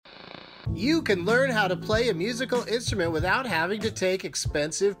You can learn how to play a musical instrument without having to take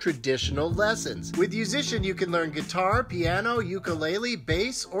expensive traditional lessons. With Musician, you can learn guitar, piano, ukulele,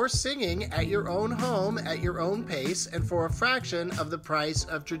 bass, or singing at your own home, at your own pace, and for a fraction of the price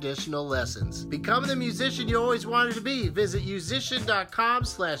of traditional lessons. Become the musician you always wanted to be. Visit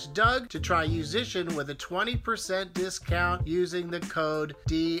musician.com/Doug to try Musician with a 20% discount using the code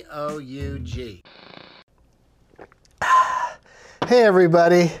DOUG. Hey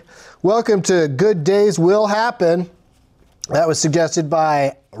everybody, welcome to Good Days Will Happen. That was suggested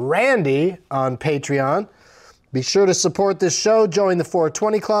by Randy on Patreon. Be sure to support this show. Join the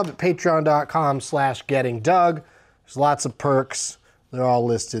 420 Club at patreon.com/gettingdoug. There's lots of perks. They're all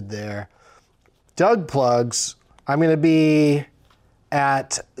listed there. Doug plugs. I'm going to be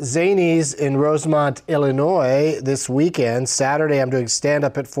at Zanies in Rosemont, Illinois this weekend. Saturday, I'm doing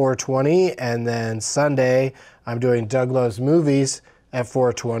stand-up at 420, and then Sunday, I'm doing Doug Loves Movies at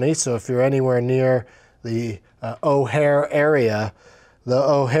 420. So if you're anywhere near the O'Hare area,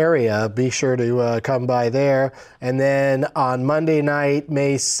 be sure to come by there. And then on Monday night,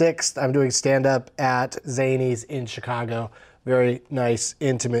 May 6th, I'm doing stand-up at Zanies in Chicago. Very nice,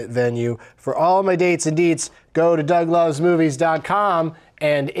 intimate venue. For all my dates and deets, go to douglovesmovies.com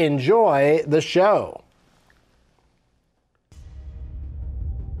and enjoy the show.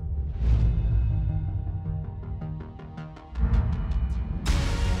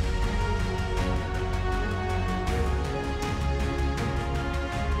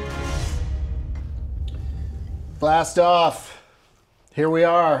 Blast off. Here we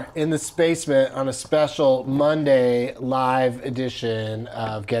are in the Spacement on a special Monday live edition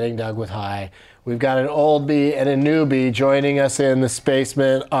of Getting Doug with High. We've got an oldie and a newbie. Joining us in the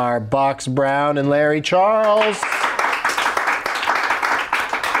Spacement are Box Brown and Larry Charles.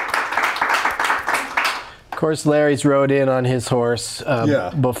 Of course, Larry's rode in on his horse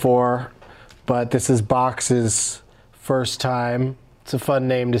before, but this is Box's first time. It's a fun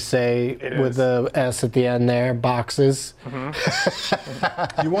name to say with the S at the end there, Boxes.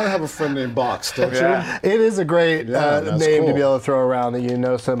 Mm-hmm. You want to have a friend named Box, don't you? It is a great name to be able to throw around that you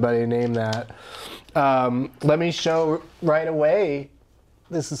know somebody named that. Let me show right away.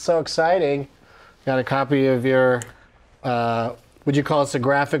 This is so exciting. Got a copy of your, would you call this a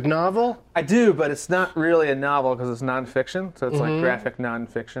graphic novel? I do, but it's not really a novel because it's nonfiction. So it's like graphic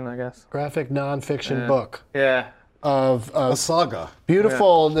nonfiction, I guess. Graphic nonfiction book. Yeah. Of a saga.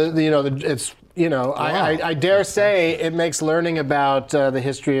 Beautiful. It's I dare say it makes learning about the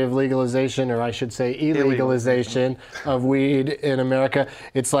history of legalization, or I should say illegalization of weed in America.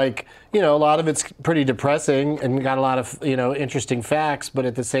 It's like, a lot of it's pretty depressing and got a lot of interesting facts, but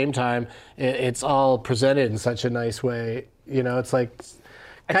at the same time, it's all presented in such a nice way. It's like.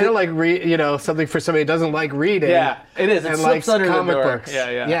 Kind of like something for somebody who doesn't like reading. Yeah, it is. It slips under comic the door. books.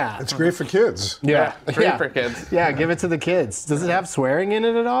 Yeah. It's great for kids. Yeah, great for kids. Yeah, give it to the kids. Does it have swearing in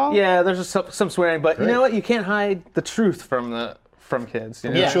it at all? Yeah, there's some swearing, but you know what? You can't hide the truth from kids.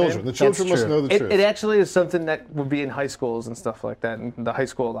 The children. The children must know the truth. It actually is something that would be in high schools and stuff like that, and the high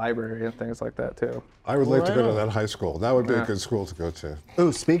school library and things like that too. I would like to go to that high school. That would be a good school to go to.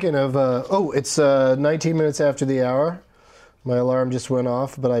 Oh, speaking of, it's 19 minutes after the hour. My alarm just went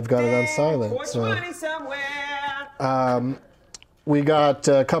off, but I've got it on silent. We got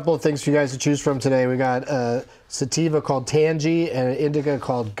a couple of things for you guys to choose from today. We got a sativa called Tangy and an indica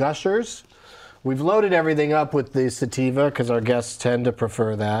called Gushers. We've loaded everything up with the sativa because our guests tend to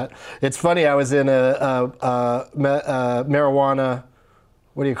prefer that. It's funny, I was in a marijuana,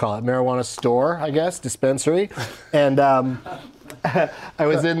 what do you call it? Marijuana store, I guess, dispensary. And I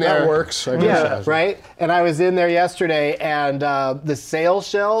was in there. That works. I guess. Yeah, right? And I was in there yesterday, and the sale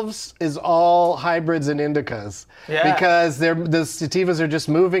shelves is all hybrids and indicas. Yeah. Because the sativas are just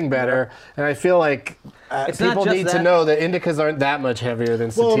moving better, and I feel like people need to know that indicas aren't that much heavier than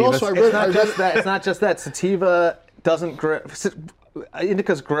sativas. Well, and also it's not just that. Sativa doesn't grow.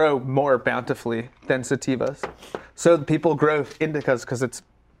 Indicas grow more bountifully than sativas. So people grow indicas because it's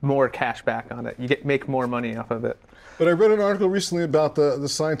more cash back on it. You make more money off of it. But I read an article recently about the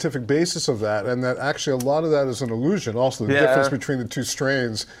scientific basis of that, and that actually a lot of that is an illusion. Also, the difference between the two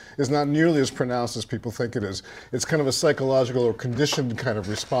strains is not nearly as pronounced as people think it is. It's kind of a psychological or conditioned kind of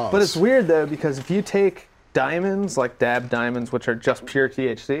response. But it's weird, though, because if you take diamonds, like dab diamonds, which are just pure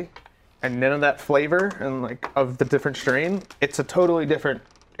THC, and none of that flavor and of the different strain, it's a totally different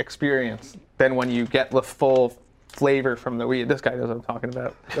experience than when you get the full flavor from the weed. This guy knows what I'm talking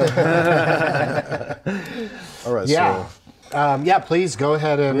about. All right. Yeah. So, please go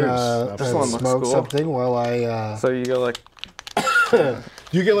ahead and Cheers. smoke cool. something while I... So you go like...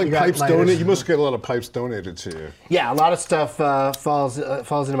 Do you get like got pipes lighters. donated? You must get a lot of pipes donated to you. Yeah, a lot of stuff falls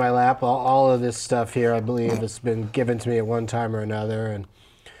into my lap. All of this stuff here, I believe, has been given to me at one time or another, and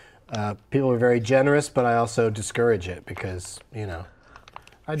people are very generous. But I also discourage it because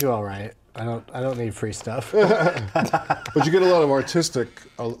I do all right. I don't need free stuff. But you get a lot of artistic.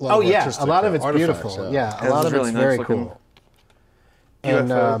 A lot of it's beautiful. Yeah, a lot of really it's nice very looking. cool. And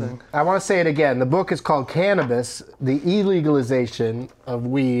UFO thing. I want to say it again. The book is called Cannabis: The Illegalization of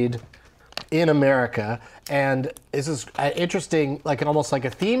Weed in America, and this is interesting, almost like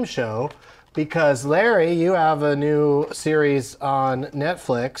a theme show, because Larry, you have a new series on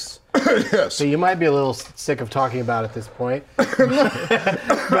Netflix. Yes. So you might be a little sick of talking about it at this point.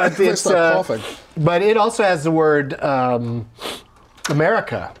 But it's coughing. but it also has the word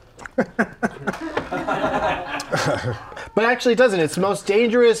America. But actually, it doesn't. It's the most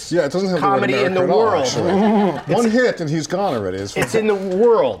dangerous It doesn't have comedy the word in the America at all, world. actually. One hit and he's gone already. It's in the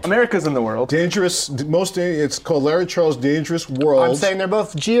world. America's in the world. Dangerous. It's called Larry Charles' Dangerous World. I'm saying they're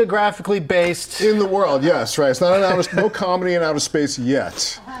both geographically based. In the world, yes, right. It's not no comedy in outer space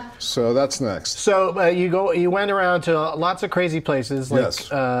yet. So that's next. So you went around to lots of crazy places, Yes.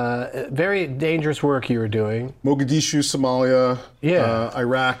 Very dangerous work you were doing. Mogadishu, Somalia, Yeah.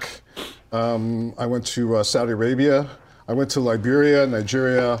 Iraq. I went to Saudi Arabia. I went to Liberia,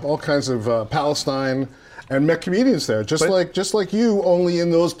 Nigeria, all kinds of Palestine, and met comedians there, just like you, only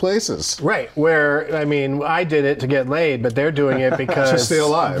in those places. Right, where, I did it to get laid, but they're doing it because... To stay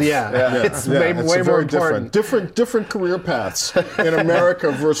alive. Yeah. It's way more very important. Different career paths in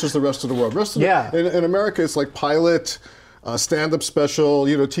America versus the rest of the world. In America, it's like pilot, stand-up special,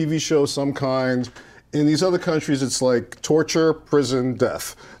 TV show of some kind. In these other countries, it's like torture, prison,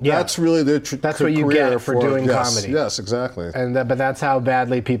 death. Yeah. That's really their That's what you get for doing comedy. Yes, exactly. And but that's how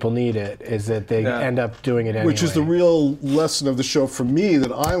badly people need it, is that they end up doing it anyway. Which is the real lesson of the show for me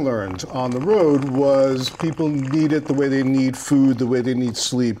that I learned on the road was people need it the way they need food, the way they need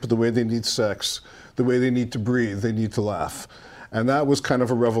sleep, the way they need sex, the way they need to breathe, they need to laugh. And that was kind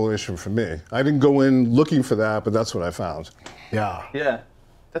of a revelation for me. I didn't go in looking for that, but that's what I found. Yeah. Yeah,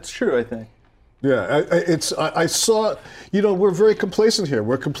 that's true, I think. Yeah, I saw, we're very complacent here.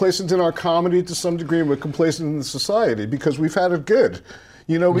 We're complacent in our comedy to some degree, and we're complacent in the society because we've had it good.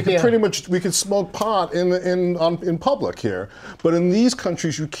 We can smoke pot in public here. But in these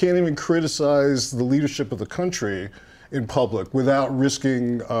countries, you can't even criticize the leadership of the country in public without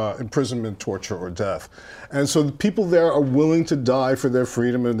risking imprisonment, torture, or death. And so the people there are willing to die for their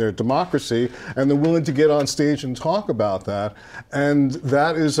freedom and their democracy, and they're willing to get on stage and talk about that. And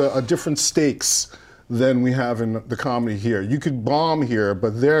that is a different stakes than we have in the comedy here. You could bomb here,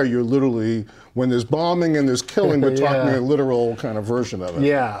 but there you're literally, when there's bombing and there's killing, we're talking a literal kind of version of it.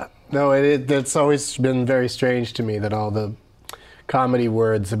 Yeah. No, it's always been very strange to me that all the comedy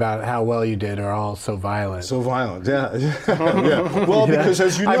words about how well you did are all so violent. So violent, yeah. Yeah. Well, because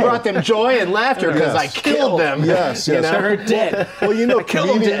as you know, I brought them joy and laughter because I killed them. Yes, yes. They're dead. Well,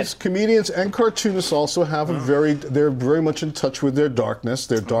 comedians and cartoonists also have they're very much in touch with their darkness,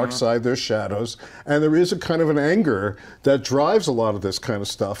 their dark side, their shadows, and there is a kind of an anger that drives a lot of this kind of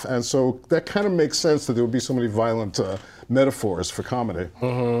stuff, and so that kind of makes sense that there would be so many violent metaphors for comedy.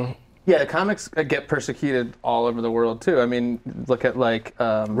 Mm-hmm. Yeah, comics get persecuted all over the world too. Look at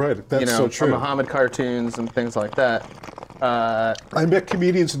right, that's so true. Muhammad cartoons and things like that. I met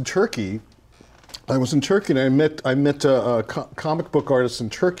comedians in Turkey. I was in Turkey and I met comic book artists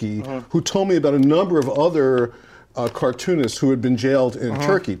in Turkey who told me about a number of other cartoonists who had been jailed in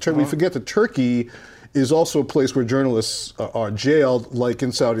Turkey. We forget that Turkey is also a place where journalists are jailed, like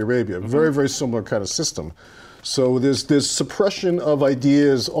in Saudi Arabia. Very, very similar kind of system. So there's suppression of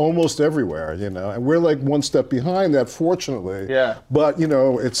ideas almost everywhere, and we're like one step behind that, fortunately. Yeah. But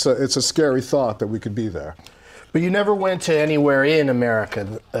it's a scary thought that we could be there. But you never went to anywhere in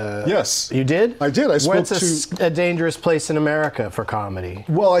America. Yes. You did? I did. I spoke What's a dangerous place in America for comedy?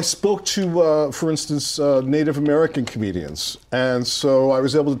 Well, I spoke to, for instance, Native American comedians. And so I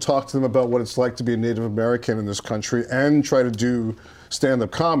was able to talk to them about what it's like to be a Native American in this country and try to do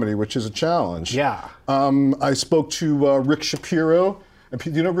stand-up comedy, which is a challenge. Yeah. I spoke to Rick Shapiro.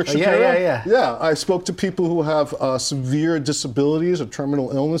 Do you know Rick Shapiro? Yeah. Yeah, I spoke to people who have severe disabilities or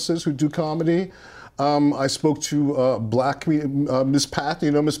terminal illnesses who do comedy. I spoke to black Miss Pat.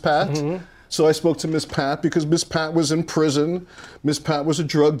 You know Miss Pat? Mm-hmm. So I spoke to Miss Pat because Miss Pat was in prison. Miss Pat was a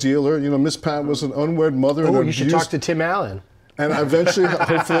drug dealer. Miss Pat was an unwed mother. Oh, you should talk to Tim Allen. And eventually,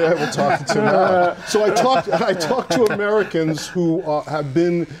 hopefully, I will talk to Tim Allen. So I talked to Americans who have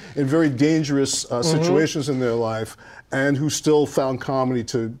been in very dangerous situations in their life and who still found comedy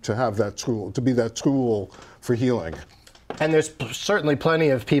to have that tool, to be that tool for healing. And there's certainly plenty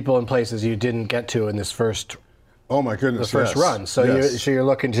of people and places you didn't get to in this first Oh my goodness! first run. So you're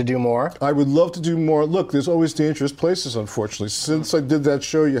looking to do more. I would love to do more. Look, there's always dangerous places, unfortunately. Since I did that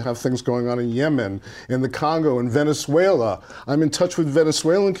show, you have things going on in Yemen, in the Congo, in Venezuela. I'm in touch with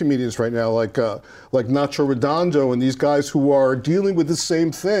Venezuelan comedians right now, like Nacho Redondo and these guys who are dealing with the same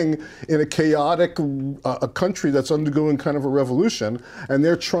thing in a chaotic a country that's undergoing kind of a revolution, and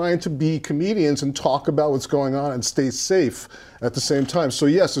they're trying to be comedians and talk about what's going on and stay safe at the same time. So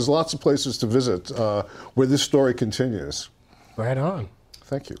yes, there's lots of places to visit where this story continues. Right on.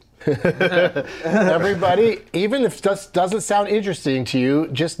 Thank you. Everybody, even if it doesn't sound interesting to you,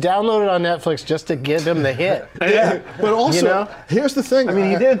 just download it on Netflix just to give him the hit. Yeah. But also, here's the thing. I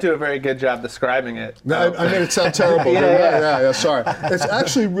mean, he did do a very good job describing it. No, I made it sound terrible. yeah, sorry. It's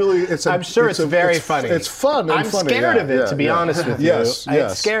actually really, I'm sure it's very funny. It's fun and I'm funny. scared of it, to be honest with you. Yes.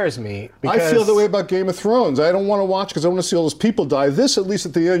 It scares me. I feel the way about Game of Thrones. I don't want to watch because I want to see all those people die. This, at least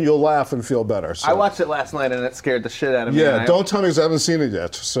at the end, you'll laugh and feel better. So. I watched it last night and it scared the shit out of me. Yeah, don't tell me because I haven't seen it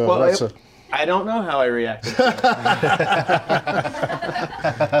yet. So well, that's I don't know how I reacted to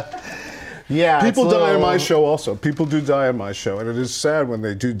it. Yeah, people die on my show also. People do die on my show, and it is sad when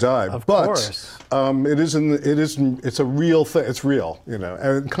they do die. Of but course. It's a real thing. It's real, you know.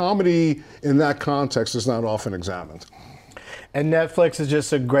 And comedy in that context is not often examined. And Netflix is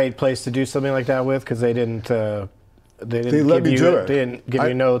just a great place to do something like that with because they didn't They let me do it. They didn't give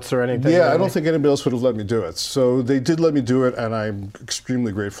you notes or anything. Yeah, I don't think anybody else would have let me do it. So they did let me do it, and I'm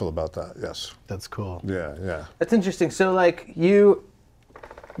extremely grateful about that. Yes. That's cool. Yeah. That's interesting. So, like, do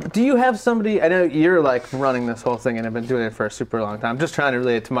you have somebody? I know you're like running this whole thing and have been doing it for a super long time. I'm just trying to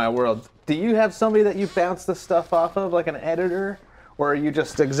relate it to my world. Do you have somebody that you bounce the stuff off of, like an editor, or are you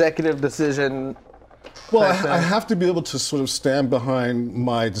just executive decision? Well, I have to be able to sort of stand behind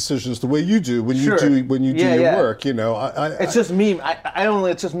my decisions the way you do when Sure. you do your work. You know, It's just me.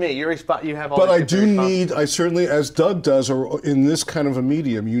 It's just me. You have all. But the I shit do to need, I certainly, as Doug does, or in this kind of a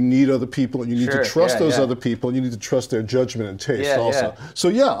medium, you need other people, and you need Sure, to trust those yeah. other people, and you need to trust their judgment and taste Yeah, also. yeah. So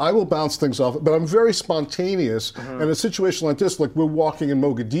yeah, I will bounce things off, but I'm very spontaneous. And in a situation like this, like we're walking in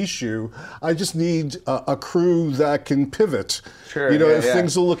Mogadishu, I just need a crew that can pivot. Sure, you know, yeah, if yeah.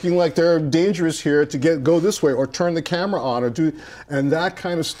 things are looking like they're dangerous here, to go this way or turn the camera on or do, and that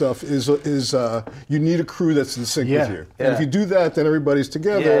kind of stuff is you need a crew that's in sync with you. And if you do that, then everybody's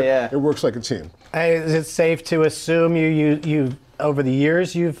together. It works like a team. Is it safe to assume you over the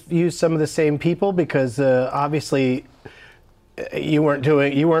years you've used some of the same people because obviously you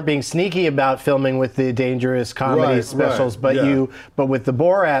weren't being sneaky about filming with the dangerous comedy specials, but with the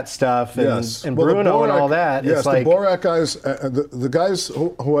Borat stuff and Bruno and all that. Yes, it's like, the Borat guys, the guys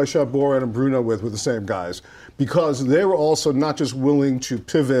who I shot Borat and Bruno with were the same guys because they were also not just willing to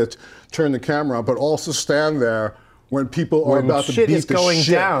pivot, turn the camera on, but also stand there when people are about to beat the shit. Going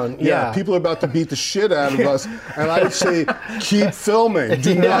down. Yeah, people are about to beat the shit out of us, and I would say, keep filming.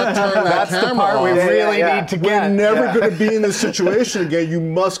 Do not turn that That's camera the part on. we really need to get. We're never going to be in this situation again. You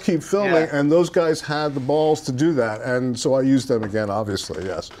must keep filming, and those guys had the balls to do that, and so I used them again, obviously,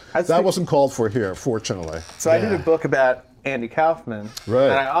 yes. That wasn't called for here, fortunately. So I did a book about Andy Kaufman, and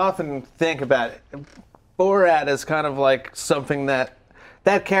I often think about Borat as kind of like something that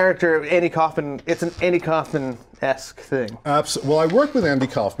character, Andy Kaufman, it's an Andy Kaufman-esque thing. Absolutely. Well, I worked with Andy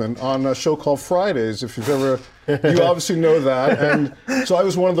Kaufman on a show called Fridays, if you've ever, you obviously know that. And so I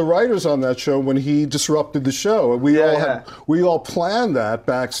was one of the writers on that show when he disrupted the show. We all planned that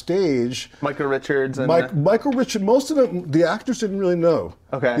backstage. Michael Richards and Michael Richards, most of the actors didn't really know.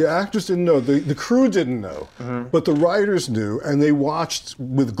 Okay. The actors didn't know. The crew didn't know. But the writers knew, and they watched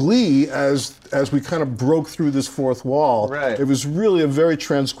with glee as we kind of broke through this fourth wall. Right. It was really a very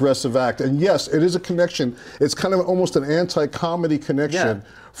transgressive act. And yes, it is a connection. It's kind of almost an anti-comedy connection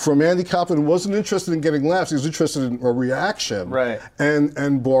from Andy Kaufman, who wasn't interested in getting laughs. He was interested in a reaction. Right. And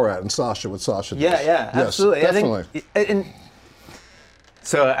Borat and Sasha, what Sasha did. Yeah, absolutely. Yes, definitely.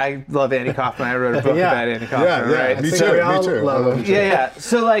 So I love Andy Kaufman. I wrote a book about Andy Kaufman, right? Me too. Love him. Yeah.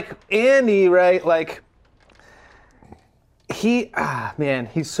 So like Andy, right? Like he's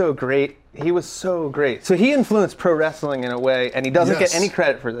so great. He was so great. So he influenced pro wrestling in a way, and he doesn't get any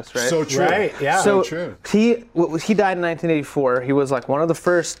credit for this, right? So true. Right, yeah. So true. He died in 1984. He was like one of the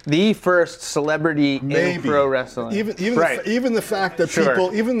first celebrity in pro wrestling. Even the fact that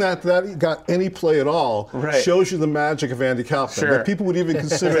people, even that he got any play at all, shows you the magic of Andy Kaufman. That people would even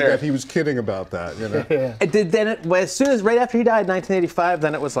consider that he was kidding about that. You know. It did. Then as soon as right after he died in 1985,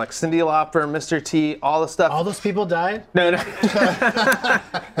 then it was like Cyndi Lauper, Mr. T, all the stuff. All those people died? No.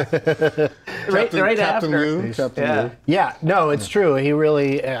 right Captain after. Lou. Captain Yeah. Lou. Yeah, no, it's true. He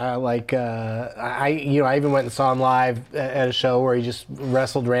really I even went and saw him live at a show where he just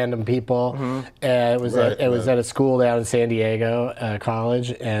wrestled random people. And it was at a school down in San Diego,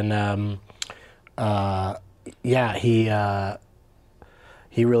 college, and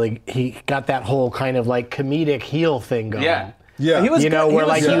he got that whole kind of like comedic heel thing going. Yeah. Yeah. He was You know, good- he where was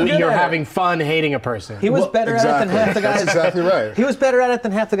like so good you're at it. having fun hating a person. He was better at it than half the guys. That's exactly right. He was better at it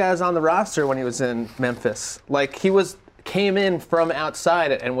than half the guys on the roster when he was in Memphis. Like came in from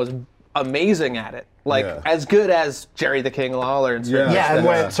outside and was amazing at it. Like Yeah. as good as Jerry the King Lawler and certain Yeah, and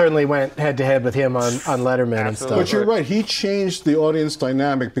Yeah. certainly went head to head with him on Letterman and stuff. But you're right. He changed the audience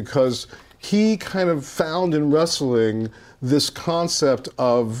dynamic because he kind of found in wrestling this concept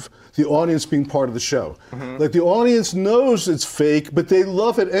of the audience being part of the show. Like the audience knows it's fake, but they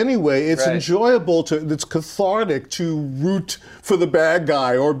love it anyway. It's Right. enjoyable it's cathartic to root for the bad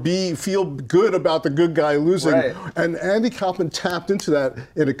guy or feel good about the good guy losing. Right. And Andy Kaufman tapped into that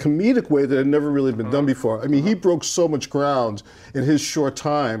in a comedic way that had never really been done before. I mean, he broke so much ground in his short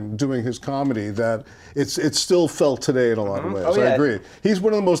time doing his comedy that it's still felt today in a lot of ways. Oh, yeah. I agree. He's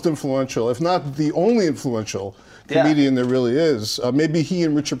one of the most influential, if not the only influential comedian there really is. Maybe he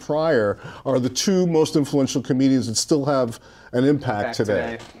and Richard Pryor are the two most influential comedians that still have an impact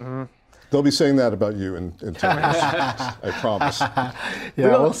today. They'll be saying that about you in 10 years. I promise. Yeah,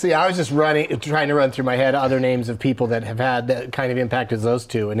 we'll see. I was just trying to run through my head other names of people that have had that kind of impact as those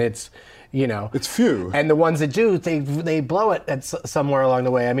two, and it's few. And the ones that do, they blow it at somewhere along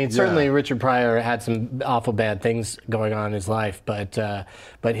the way. I mean, certainly Yeah. Richard Pryor had some awful bad things going on in his life,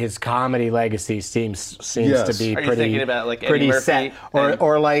 but his comedy legacy seems Yes. to be Are you pretty thinking about, like, Eddie pretty Murphy set, and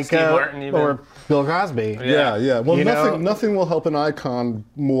or like Steve Martin even? or Bill Cosby. Yeah. Well, You know? nothing will help an icon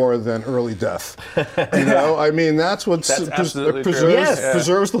more than early death. I mean, that's what That's absolutely true. Yes.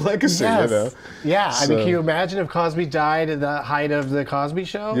 preserves the legacy. Yes. Yeah. I mean, So- can you imagine if Cosby died at the height of the Cosby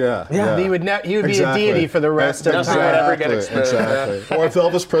Show? Yeah. He would be Exactly. a deity for the rest of Nothing would time. ever get exposed. Exactly. Or if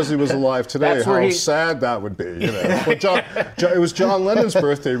Elvis Presley was alive today, That's where how he- sad that would be. Well, it was John Lennon's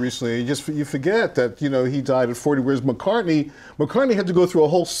birthday recently. You forget that he died at 40. Whereas McCartney had to go through a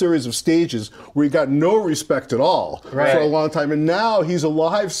whole series of stages where he got no respect at all for a long time, and now he's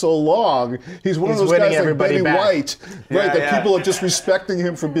alive so long. He's one of He's those winning guys like everybody Betty back. White, right? Yeah, That yeah. people are just respecting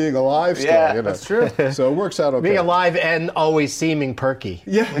him for being alive still. Yeah, that's true. So it works out okay. Being alive and always seeming perky.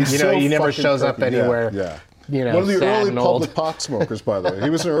 Yeah, he's so he never fucking shows up perky. Yeah, anywhere. yeah. One One of the sad early and old. public pot smokers, by the way. He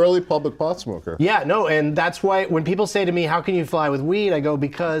was an early public pot smoker. Yeah, no, and that's why when people say to me, "How can you fly with weed?" I go,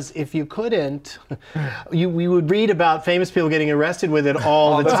 "Because if you couldn't, we would read about famous people getting arrested with it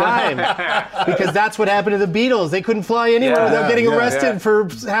all the time. Because that's what happened to the Beatles. They couldn't fly anywhere without getting arrested for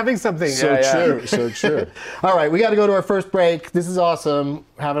having something." So true. All right, we got to go to our first break. This is awesome.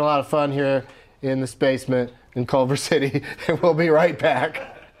 Having a lot of fun here in this basement in Culver City, and we'll be right back.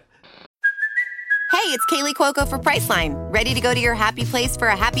 Hey, it's Kaylee Cuoco for Priceline. Ready to go to your happy place for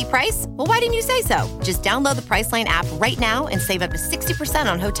a happy price? Well, why didn't you say so? Just download the Priceline app right now and save up to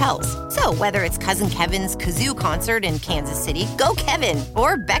 60% on hotels. So whether it's Cousin Kevin's Kazoo Concert in Kansas City, go Kevin,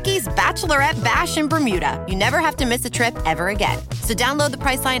 or Becky's Bachelorette Bash in Bermuda, you never have to miss a trip ever again. So download the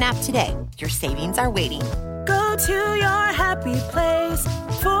Priceline app today. Your savings are waiting. Go to your happy place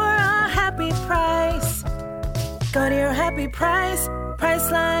for a happy price. Go to your happy price,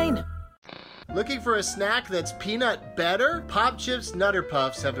 Priceline. Looking for a snack that's peanut better? Pop Chips Nutter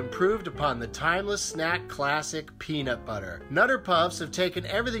Puffs have improved upon the timeless snack classic peanut butter. Nutter Puffs have taken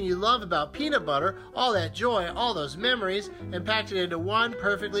everything you love about peanut butter, all that joy, all those memories, and packed it into one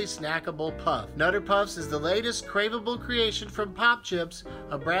perfectly snackable puff. Nutter Puffs is the latest craveable creation from Pop Chips,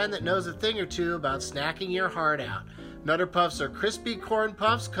 a brand that knows a thing or two about snacking your heart out. Nutter Puffs are crispy corn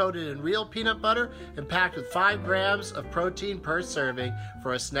puffs coated in real peanut butter and packed with 5 grams of protein per serving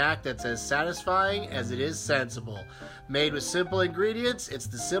for a snack that's as satisfying as it is sensible. Made with simple ingredients, it's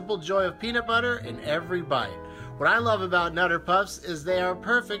the simple joy of peanut butter in every bite. What I love about Nutter Puffs is they are a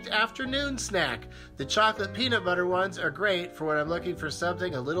perfect afternoon snack. The chocolate peanut butter ones are great for when I'm looking for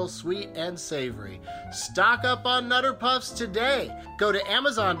something a little sweet and savory. Stock up on Nutter Puffs today. Go to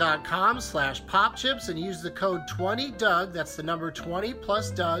Amazon.com/popchips and use the code 20Doug, that's the number 20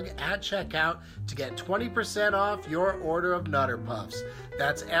 plus Doug at checkout to get 20% off your order of Nutter Puffs.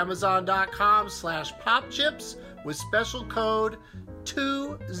 That's Amazon.com/popchips with special code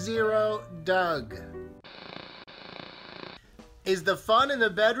 20Doug. Is the fun in the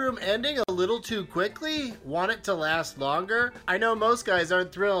bedroom ending a little too quickly? Want it to last longer? I know most guys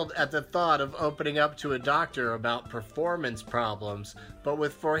aren't thrilled at the thought of opening up to a doctor about performance problems, but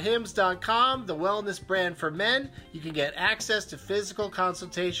with forhims.com, the wellness brand for men, you can get access to physical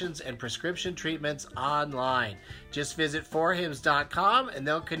consultations and prescription treatments online. Just visit forhims.com and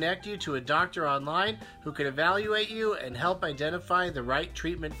they'll connect you to a doctor online who can evaluate you and help identify the right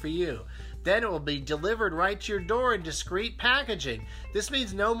treatment for you. Then it will be delivered right to your door in discreet packaging. This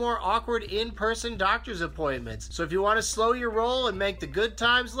means no more awkward in-person doctor's appointments. So if you want to slow your roll and make the good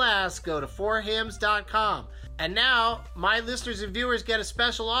times last, go to forhims.com. And now, my listeners and viewers get a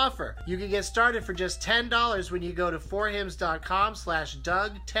special offer. You can get started for just $10 when you go to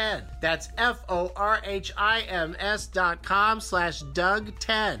forhims.com/Doug10. That's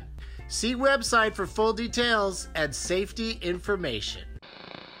forhims.com/Doug10. See website for full details and safety information.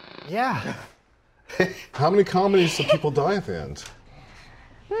 Yeah. How many comedies do people die at the end?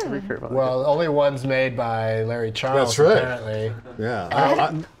 Well, only one's made by Larry Charles, That's right. apparently.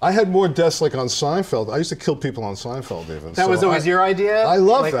 Yeah. I had more deaths like on Seinfeld. I used to kill people on Seinfeld even. That was always your idea? I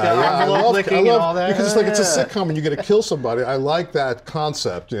love like that. The Yeah, envelope licking and all that? Because it's like it's a sitcom and you get to kill somebody. I like that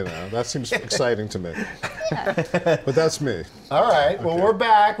concept, you know. That seems exciting to me. But that's me. All right. Well, we're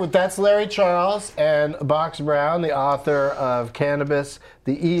back with That's Larry Charles and Box Brown, the author of Cannabis,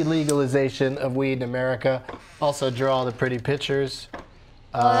 the illegalization of weed in America. Also draw all the pretty pictures.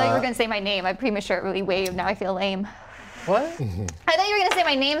 I thought you were going to say my name. I prematurely waved. Now I feel lame. What? I thought you were going to say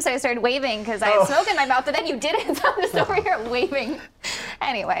my name, so I started waving because I had smoke in my mouth, but then you didn't, so I'm just over here waving.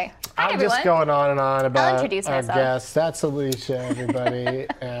 Anyway, hi, I'm everyone. just going on and on about introduce our myself. guest. That's Alicia, everybody.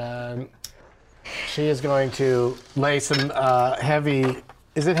 And she is going to lay some heavy...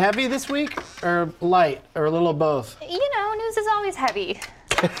 Is it heavy this week? Or light? Or a little of both? You know, news is always heavy.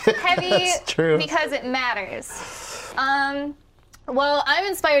 Heavy That's true. because it matters. Well, I'm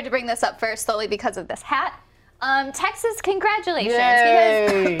inspired to bring this up first solely because of this hat. Texas, congratulations,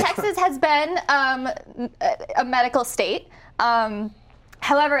 Yay. because Texas has been a medical state.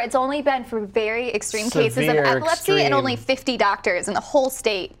 However, it's only been for very extreme cases of Severe, epilepsy, extreme. and only 50 doctors in the whole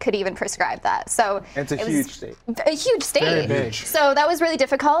state could even prescribe that. So It's a it was huge state. A huge state. Very big. So that was really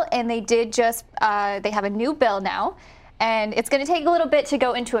difficult, and they did just, they have a new bill now, and it's going to take a little bit to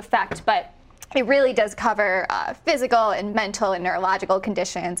go into effect, but it really does cover physical and mental and neurological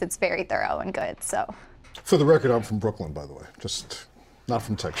conditions. It's very thorough and good, so. For the record, I'm from Brooklyn, by the way. Just not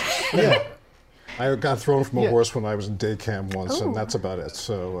from Texas. Yeah. I got thrown from a horse when I was in day camp once, and that's about it.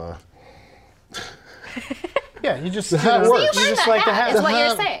 So, Yeah, you just... hat works. You just like the hat, is what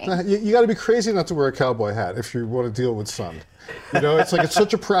you're saying. You got to be crazy not to wear a cowboy hat if you want to deal with sun. You know, it's like it's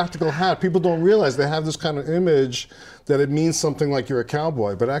such a practical hat. People don't realize they have this kind of image that it means something like you're a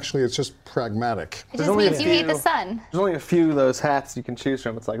cowboy, but actually it's just pragmatic. It just means you hate the sun. There's only a few of those hats you can choose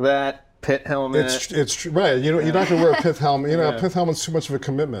from. It's like that, pit helmet. It's right. You know, you're not going to wear a pith helmet. You know, a pith helmet's too much of a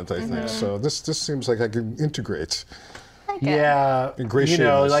commitment, I think. So this seems like I can integrate. Yeah, Ingratiate you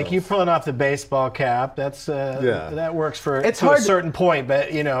know, myself. like you pulling off the baseball cap. That's that works for It's to hard a to- certain point,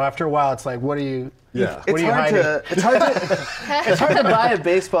 but you know, after a while, it's like, what are you? Yeah. What are you hiding? It's hard to buy a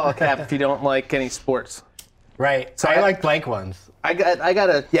baseball cap if you don't like any sports. Right. So I like blank ones. I got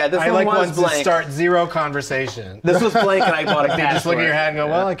a this I one like was ones blank. that start zero conversation. This was blank, and I bought a You cap. just look for at your it. hat and go,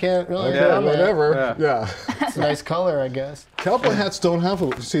 well, I can't really Yeah, comment. whatever. Yeah. It's a nice color, I guess. Cowboy hats don't have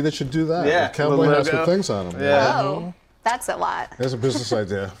a. See, they should do that. Yeah, Cowboy the hats with logo. things on them. Yeah. Oh, that's a lot. There's a business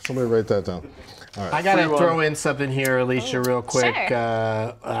idea. Somebody write that down. All right. I got to Free one. throw in something here, Alicia, real quick.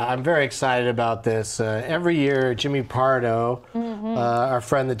 Sure. I'm very excited about this. Every year, Jimmy Pardo, our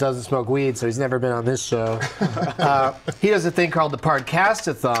friend that doesn't smoke weed, so he's never been on this show, he does a thing called the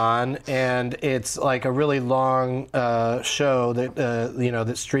Podcastathon, and it's like a really long show that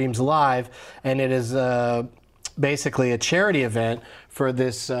that streams live, and it is basically a charity event for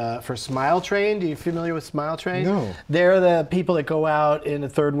this for Smile Train. Are you familiar with Smile Train? No. They're the people that go out in the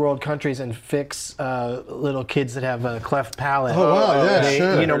third world countries and fix little kids that have a cleft palate. Oh, wow, yeah,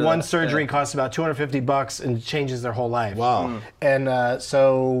 sure. You know, one surgery costs about $250 and changes their whole life. Wow. And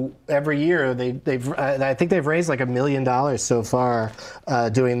so every year I think they've raised like $1 million so far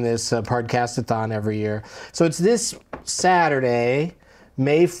doing this Podcastathon every year. So it's this Saturday,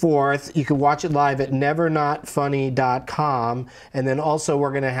 May 4th. You can watch it live at nevernotfunny.com. And then also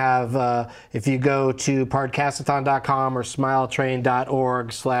we're going to have, if you go to podcastathon.com or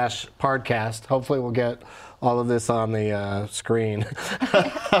smiletrain.org/podcast, hopefully we'll get all of this on the screen.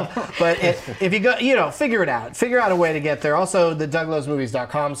 But if you go, figure it out. Figure out a way to get there. Also, the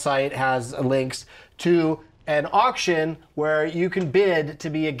DougLovesMovies.com site has links to an auction where you can bid to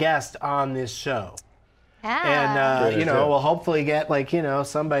be a guest on this show. Yeah. And, we'll hopefully get,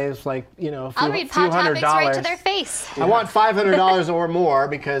 somebody's a I'll read few Pod $100s. Topics right to their face. I want $500 or more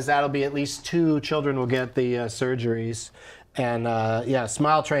because that'll be at least 2 children will get the surgeries. And,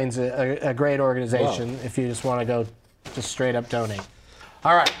 Smile Train's a great organization if you just want to go just straight up donate.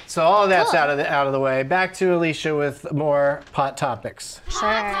 All right, so all of that's out of the way. Back to Alicia with more Pot Topics.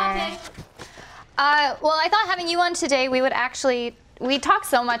 Sure. Well, I thought having you on today, we talk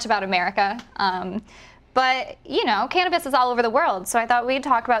so much about America, but cannabis is all over the world. So I thought we'd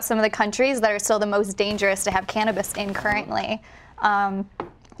talk about some of the countries that are still the most dangerous to have cannabis in currently.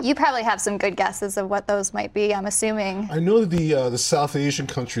 You probably have some good guesses of what those might be, I'm assuming. I know that the South Asian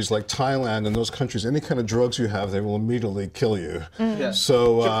countries like Thailand and those countries, any kind of drugs you have, they will immediately kill you. Yeah.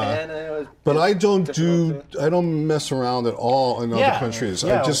 So, Japan, but I don't mess around at all in other countries.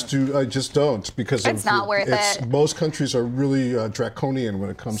 Yeah. I just don't because it's not worth it. Most countries are really draconian when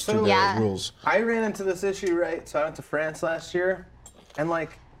it comes to the rules. I ran into this issue, right? So I went to France last year, and I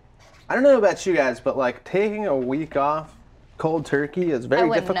don't know about you guys, but taking a week off cold turkey is very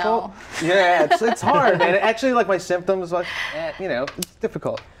difficult. Know. Yeah, it's hard, man. Actually, my symptoms, it's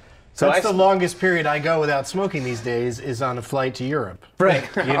difficult. So that's the longest period I go without smoking these days is on a flight to Europe. Right.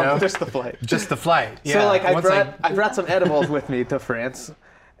 Just the flight. Just the flight. Yeah. So I brought some edibles with me to France,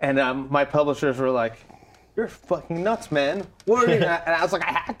 and my publishers were like, "You're fucking nuts, man." What are you? And I was like,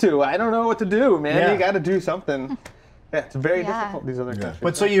 "I had to. I don't know what to do, man. Yeah. You got to do something." Yeah, it's very difficult. These other countries.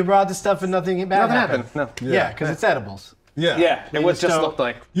 But so you brought the stuff and nothing bad happened. No. Yeah, because it's edibles. Yeah, it was just looked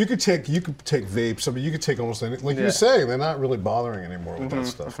like. You could take vapes. I mean, you could take almost anything. Like you were saying, they're not really bothering anymore with that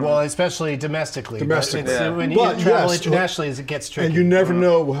stuff. Well, especially domestically. Domestically. When you travel internationally, it gets tricky. And you never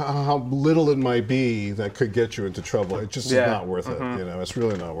know how little it might be that could get you into trouble. It just is not worth it. It's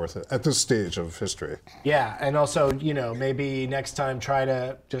really not worth it at this stage of history. Yeah, and also, maybe next time try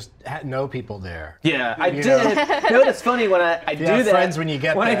to just know people there. Yeah, I did. It's funny when I do that. Friends when you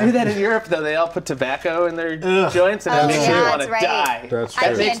get when there. I do that in Europe, though, they all put tobacco in their joints, and it makes you want to die. That's That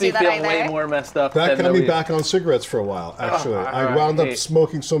true. makes me feel way more messed up. That than got me weed. back on cigarettes for a while, actually. I wound up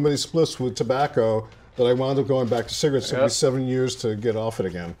smoking so many spliffs with tobacco that I wound up going back to cigarettes. It took me 7 years to get off it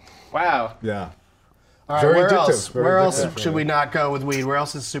again. Wow. Yeah. All right, Very where addictive, else? very Where else addictive, should we not go with weed? Where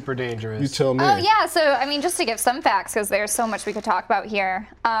else is super dangerous? You tell me. Oh, yeah. So, just to give some facts, because there's so much we could talk about here.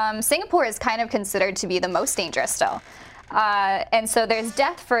 Singapore is kind of considered to be the most dangerous still. And so there's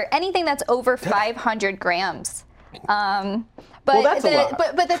death for anything that's over 500 grams. But that's a lot.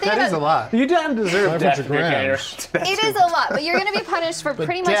 But the thing That is a lot. You don't deserve 500 death if you're grams. It is a lot, but you're going to be punished for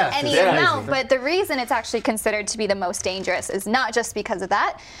pretty much death any is amount. crazy. But the reason it's actually considered to be the most dangerous is not just because of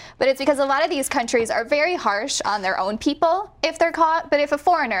that, but it's because a lot of these countries are very harsh on their own people if they're caught. But if a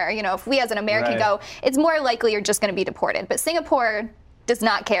foreigner, if we as an American go, it's more likely you're just going to be deported. But Singapore does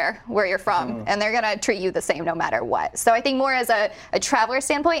not care where you're from, and they're going to treat you the same no matter what. So I think more as a traveler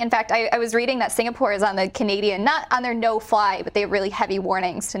standpoint. In fact, I was reading that Singapore is on the Canadian, not on their no-fly, but they have really heavy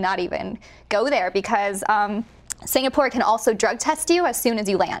warnings to not even go there because Singapore can also drug test you as soon as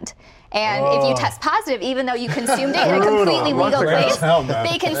you land. And if you test positive, even though you consumed it in a completely legal place,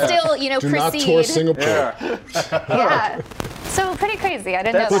 they can still, Do proceed. not tour Singapore. Yeah. So pretty crazy. I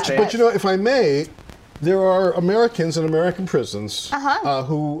didn't know that. But if I may, there are Americans in American prisons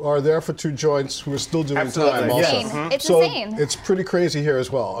who are there for 2 joints who are still doing time also. Insane. It's So insane. it's pretty crazy here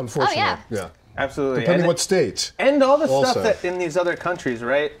as well, unfortunately. yeah. Absolutely. Depending And- what state. And all the Also. stuff that in these other countries,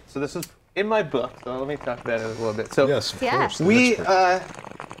 right? So this is in my book. So let me talk about it a little bit. So Yes, of Yeah. course. the we, expert.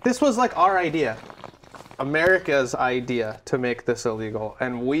 this was our idea, America's idea to make this illegal,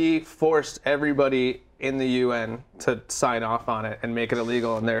 and we forced everybody in the UN to sign off on it and make it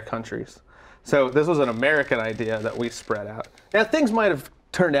illegal in their countries. So this was an American idea that we spread out. Now things might have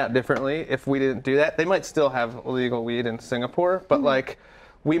turned out differently if we didn't do that. They might still have illegal weed in Singapore, but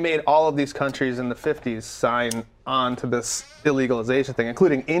we made all of these countries in the 50s sign on to this illegalization thing,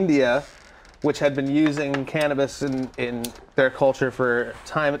 including India, which had been using cannabis in their culture for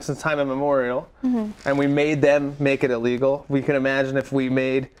since time immemorial, and we made them make it illegal. We can imagine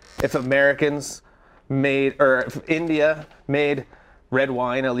if Americans made, or if India made red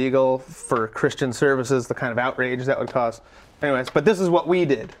wine illegal for Christian services, the kind of outrage that would cause. Anyways, but this is what we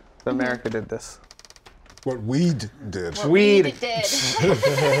did. America did this. What weed did. Weed. did.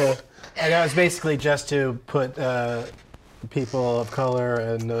 And that was basically just to put people of color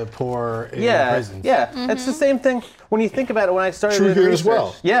and the poor in prisons. Yeah. It's the same thing when you think about it. When I started True doing here as research,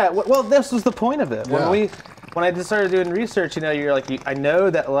 well. Yeah. Well, this was the point of it. Yeah. When I just started doing research, you're I know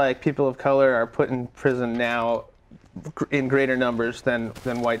that people of color are put in prison now in greater numbers than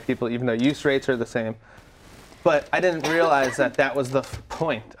white people, even though use rates are the same. But I didn't realize that that was the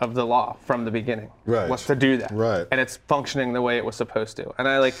point of the law from the beginning. Right. Was to do that. Right. And it's functioning the way it was supposed to.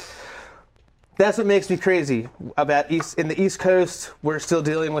 And that's what makes me crazy about in the East Coast. We're still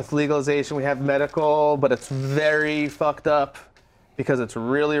dealing with legalization. We have medical, but it's very fucked up because it's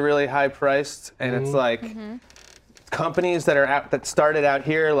really, really high priced. And it's like companies that started out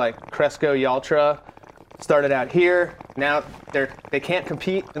here, like Cresco, Yaltra, started out here. Now they can't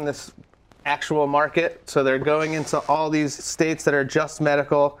compete in this actual market, so they're going into all these states that are just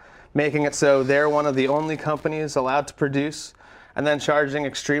medical, making it so they're one of the only companies allowed to produce, and then charging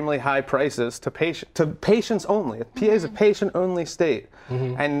extremely high prices to patients only. PA is a patient-only state,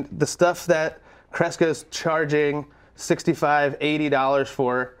 and the stuff that Cresco's charging $65, $80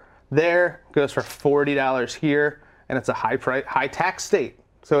 for there goes for $40 here, and it's a high tax state.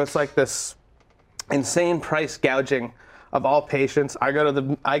 So it's like this insane price gouging of all patients. I go to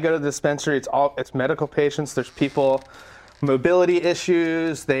the dispensary. It's medical patients. There's people, mobility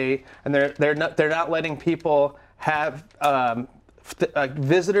issues. They're not letting people have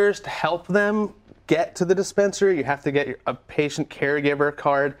visitors to help them get to the dispensary. You have to get a patient caregiver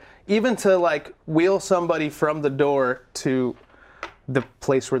card, even to like wheel somebody from the door to the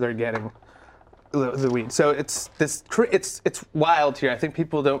place where they're getting the weed. So it's wild here. I think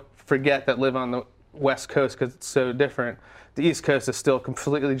people don't forget that live on the West Coast because it's so different. The East Coast is still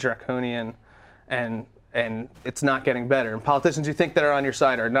completely draconian, and it's not getting better. And politicians you think that are on your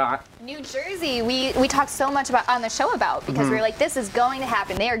side are not. New Jersey, we talked so much about on the show about because we were like, this is going to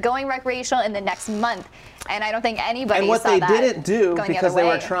happen. They are going recreational in the next month, and I don't think anybody saw that. And what they didn't do because they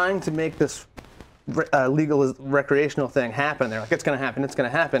were way. trying to make this legal recreational thing happen. They're like, it's going to happen. It's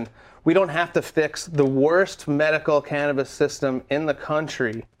going to happen. We don't have to fix the worst medical cannabis system in the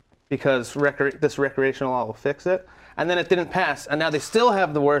country because this recreational law will fix it. And then it didn't pass. And now they still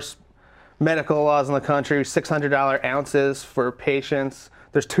have the worst medical laws in the country, $600 ounces for patients.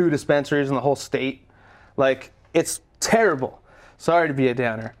 There's 2 dispensaries in the whole state. Like, it's terrible. Sorry to be a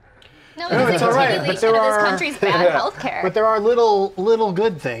downer. No, it's all right. But there are this country's bad healthcare. But there are little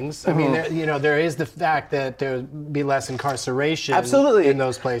good things. I mean, there is the fact that there would be less incarceration Absolutely. in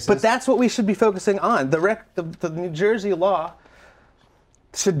those places. But that's what we should be focusing on. The New Jersey law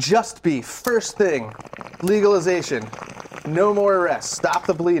should just be, first thing, legalization. No more arrests. Stop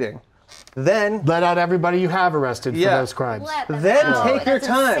the bleeding. Then let out everybody you have arrested for those crimes. Then take your That's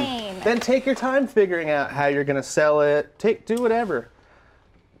time. insane. Then take your time figuring out how you're going to sell it. Do whatever.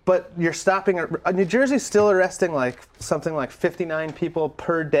 But you're stopping. New Jersey's still arresting something like 59 people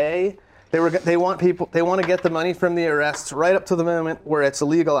per day. They want to get the money from the arrests right up to the moment where it's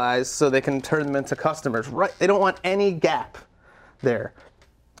legalized, so they can turn them into customers. Right? They don't want any gap there.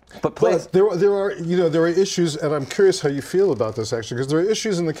 But there are issues, and I'm curious how you feel about this actually, because there are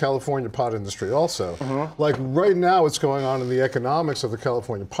issues in the California pot industry also. Like right now, what's going on in the economics of the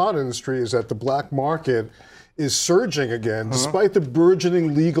California pot industry is that the black market is surging again, despite the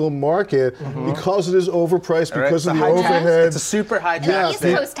burgeoning legal market, because it is overpriced, because of the overhead. It's a super high tax.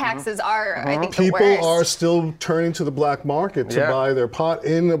 East Coast taxes are, I think, the People worst. are still turning to the black market to buy their pot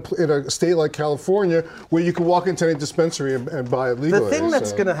in a state like California, where you can walk into any dispensary and buy it legally. The thing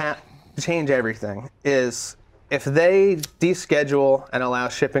that's going to change everything is if they deschedule and allow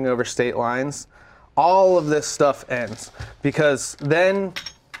shipping over state lines, all of this stuff ends, because then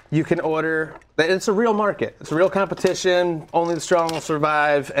you can order. It's a real market. It's a real competition. Only the strong will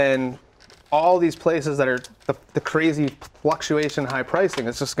survive, and all these places that are the crazy fluctuation, high pricing,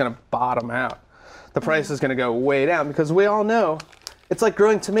 it's just going to bottom out. The price is going to go way down because we all know it's like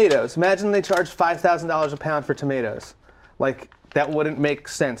growing tomatoes. Imagine they charge $5,000 a pound for tomatoes. Like, that wouldn't make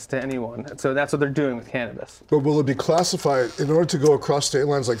sense to anyone. So that's what they're doing with cannabis. But will it be classified in order to go across state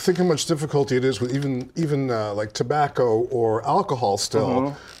lines? Like, think how much difficulty it is with even like tobacco or alcohol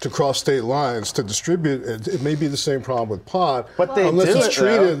still to cross state lines to distribute it. It may be the same problem with pot. But they unless do it's it,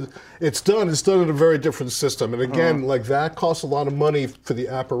 treated, it's done in a very different system. And again, like that costs a lot of money for the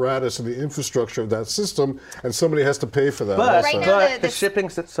apparatus and the infrastructure of that system, and somebody has to pay for that. But, Right now, the shipping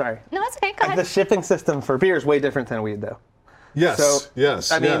system, sorry. No, that's okay. Go ahead. The shipping system for beer is way different than weed, though. Yes, So, yes.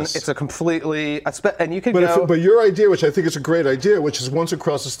 I mean, yes. it's a completely, and you could But, go. but your idea, which I think is a great idea, which is once it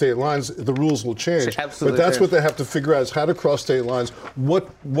crosses state lines, the rules will change. Absolutely But that's change. what they have to figure out is how to cross state lines. What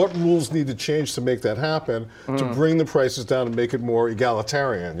rules need to change to make that happen, to bring the prices down and make it more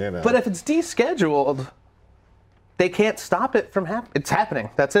egalitarian, you know? But if it's descheduled, they can't stop it from happening. It's happening.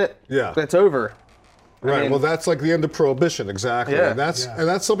 That's it. Yeah. It's over. Right. mean- well, that's like the end of prohibition, exactly. Yeah. And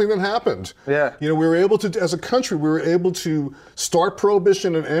that's something that happened. Yeah. You know, we were able to, as a country, we were able to start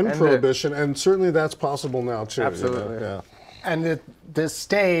prohibition and end End it. prohibition, and certainly that's possible now too. you know? Absolutely. Yeah. And at this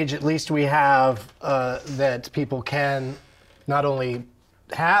stage, at least we have that people can not only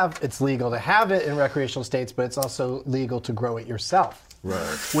it's legal to have it in recreational states, but it's also legal to grow it yourself.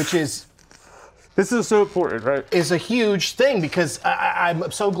 Right. Which is This is so important, right? is a huge thing because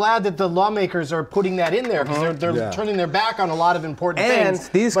I'm so glad that the lawmakers are putting that in there because they're turning their back on a lot of important And things.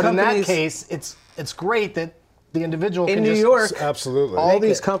 these but in that companies- case, it's great that the individual In can New just York, Absolutely.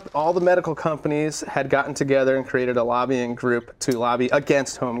 all the medical companies had gotten together and created a lobbying group to lobby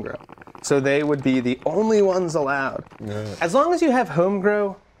against home grow. So they would be the only ones allowed. Yeah. As long as you have home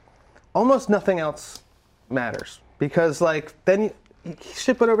grow, almost nothing else matters because then you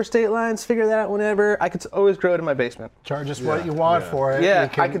ship it over state lines, figure that out whenever. I could always grow it in my basement. charge us what you want for it. Yeah, We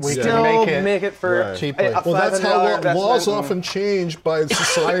can- I could we can still make it for Right. cheaply. a Well, that's how $500 laws investment. often change by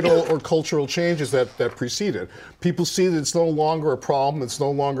societal or cultural changes that precede it. People see that it's no longer a problem, it's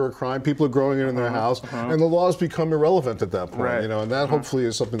no longer a crime. People are growing it in their house, and the laws become irrelevant at that point. Right. And that hopefully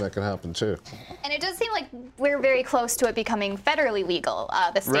is something that can happen too. And it does seem like we're very close to it becoming federally legal.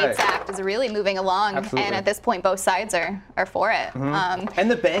 The States Right. Act is really moving along, Absolutely. and at this point, both sides are for it. And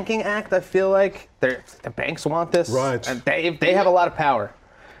the Banking Act, I feel like the banks want this, Right. and they have a lot of power,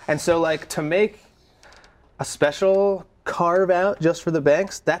 and so to make a special carve out just for the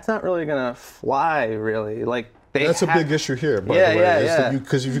banks, that's not really gonna fly, really. That's a big issue here, by Yeah, the way. yeah, is that yeah.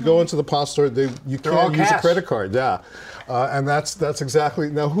 Because if you go into the POS store, you all can't use a cash. credit card. Yeah, and that's exactly.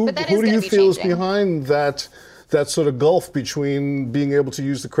 Now, who But that is do gonna you be feel is changing. behind that sort of gulf between being able to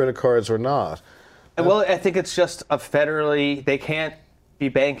use the credit cards or not? Well, I think it's just they can't be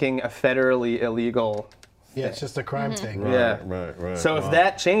banking a federally illegal. Yeah, it's just a crime thing. Yeah. Right. So Wow. if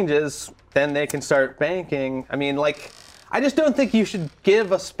that changes, then they can start banking. I mean, I just don't think you should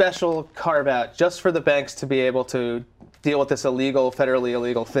give a special carve out just for the banks to be able to deal with this federally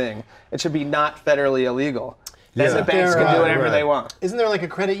illegal thing. It should be not federally illegal. Then Yeah. the banks can Right, do whatever right. they want. Isn't there like a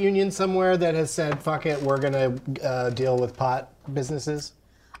credit union somewhere that has said, fuck it, we're going to deal with pot businesses?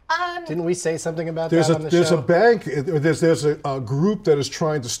 Didn't we say something about that on the There's show? a bank. There's a group that is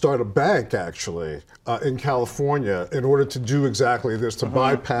trying to start a bank actually in California in order to do exactly this, to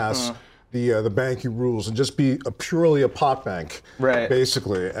bypass the banking rules and just be purely a pot bank, Right.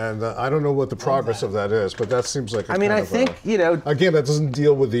 basically. And I don't know what the progress of that is, but that seems like. I think Again, that doesn't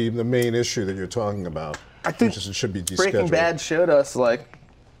deal with the main issue that you're talking about. I think which is it should be descheduled. Breaking Bad showed us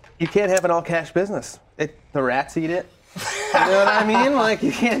you can't have an all cash business. The rats eat it. You know what I mean?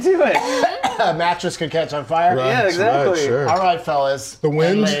 You can't do it. A mattress could catch on fire. Right, Yeah, exactly. Right, sure. All right, fellas. The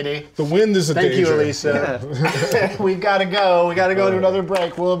wind. and lady. The wind is a Thank danger. you, Alicia. We've got to go. We got to go to another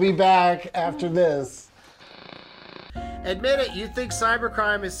break. We'll be back after this. Admit it, you think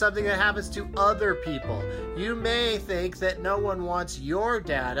cybercrime is something that happens to other people. You may think that no one wants your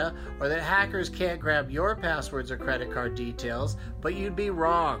data or that hackers can't grab your passwords or credit card details, but you'd be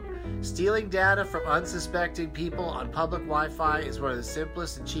wrong. Stealing data from unsuspecting people on public Wi-Fi is one of the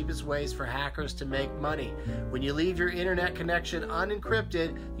simplest and cheapest ways for hackers to make money. When you leave your internet connection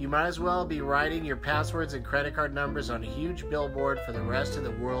unencrypted, you might as well be writing your passwords and credit card numbers on a huge billboard for the rest of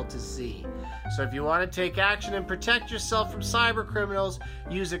the world to see. So if you want to take action and protect yourself from cyber criminals,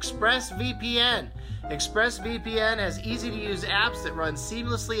 use ExpressVPN. ExpressVPN has easy-to-use apps that run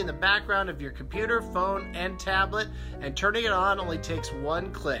seamlessly in the background of your computer, phone, and tablet, and turning it on only takes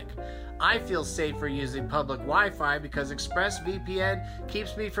one click. I feel safer using public Wi-Fi because ExpressVPN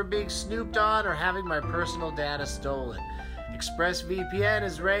keeps me from being snooped on or having my personal data stolen. ExpressVPN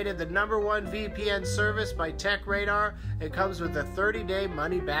is rated the #1 VPN service by TechRadar and comes with a 30-day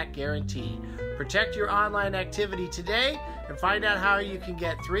money-back guarantee. Protect your online activity today and find out how you can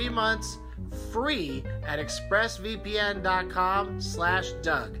get 3 months free at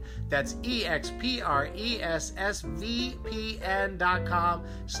expressvpn.com/Doug. That's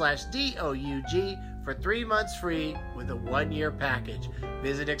expressvpn.com/DOUG for 3 months free with a 1-year package.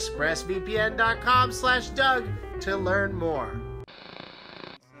 Visit expressvpn.com/Doug to learn more.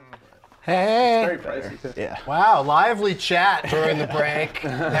 Hey. Very pricey, too. Yeah. Wow, lively chat during the break.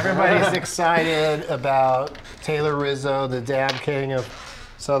 Everybody's excited about Taylor Rizzo, the damn king of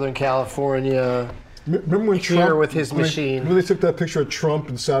Southern California. Remember when Here Trump with his when machine. Remember they took that picture of Trump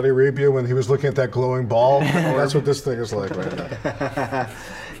in Saudi Arabia when he was looking at that glowing ball? That's what this thing is like right now.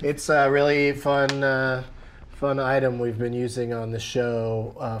 It's a really fun item we've been using on the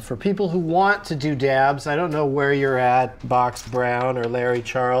show for people who want to do dabs. I don't know where you're at, Box Brown or Larry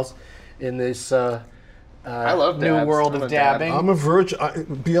Charles, in this I love new dabs. world I'm of a dab. dabbing? I'm a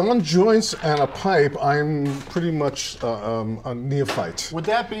virgin. Beyond joints and a pipe, I'm pretty much a neophyte. Would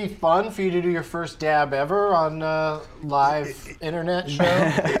that be fun for you to do your first dab ever on a live internet show?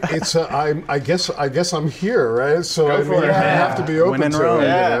 It's I guess I'm here, right? So I for mean, it. I have to be open When in to Rome. it.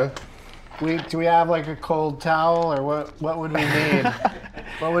 Yeah. You know? Do we have like a cold towel or what would we need?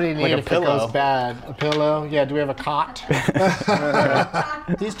 What would he need Like a if pillow. it goes bad? A pillow? Yeah, do we have a cot?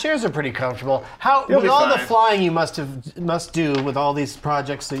 These chairs are pretty comfortable. With be all the fine. flying you must do with all these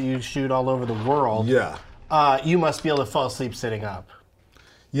projects that you shoot all over the world, Yeah. you must be able to fall asleep sitting up.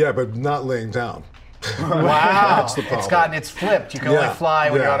 Yeah, but not laying down. Wow. the problem. It's flipped. You can only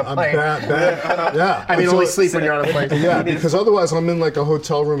fly when you're on a I'm plane. bad. Yeah. I mean, So- only sleep when you're on a plane. Yeah, because otherwise I'm in like a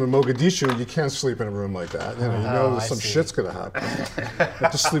hotel room in Mogadishu. You can't sleep in a room like that. You know I some see. shit's gonna happen. You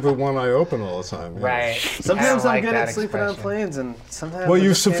have to sleep with one eye open all the time. you know. Right. Sometimes I I'm don't good like at that sleeping on expression. planes, and sometimes Well, I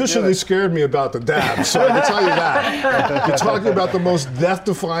you've just can't do sufficiently it. scared me about the dab, so I can tell you that. You're talking about the most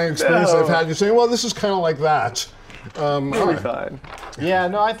death-defying experience I've had. You're saying, well, this is kind of like that. All It'll be right. fine. Yeah,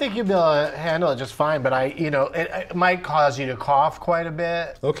 no, I think you'll be able to handle it just fine, but it might cause you to cough quite a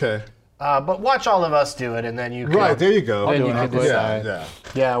bit. Okay. But watch all of us do it, and then you can. Right, there you go. Then do you it can halfway. decide. Yeah.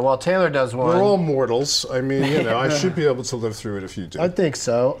 Yeah, well, Taylor does one. We're all mortals. I mean, I should be able to live through it if you do. I think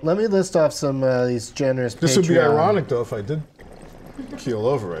so. Let me list off some these generous. This would be Patreon- ironic, though, if I did keel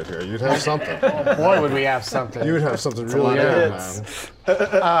over right here. You'd have something. Boy, would we have something. You would have something really lot of good, hits. man.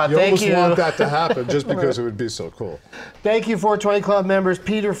 You Thank almost you. want that to happen just because it would be so cool. Thank you, 420 Club members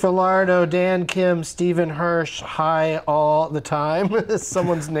Peter Filardo, Dan Kim, Stephen Hirsch. Hi all the time.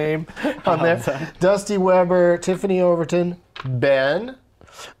 Someone's name on there. Dusty Weber, Tiffany Overton, Ben.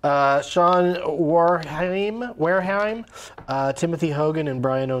 Sean Wareheim, Timothy Hogan, and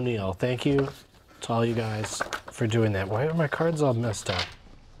Brian O'Neill. Thank you to all you guys for doing that. Why are my cards all messed up?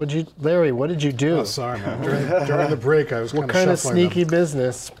 Larry, what did you do? Oh, sorry, man. During the break, I was What kind of sneaky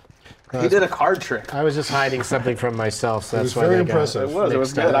business? He did a card trick. I was just hiding something from myself, so It that's was why very they got impressive. It was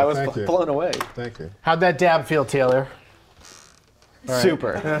mixed good. up. I was Thank you. blown away. Thank you. How'd that dab feel, Taylor?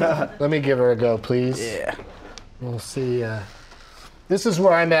 Super. Let me give her a go, please. Yeah. We'll see. This is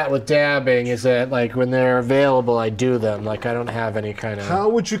where I'm at with dabbing, is that like when they're available, I do them. Like I don't have any kind of... How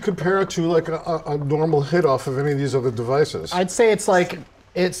would you compare it to like a normal hit off of any of these other devices? I'd say it's like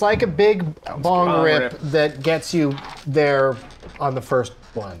a big bong Bong rip rip. that gets you there on the first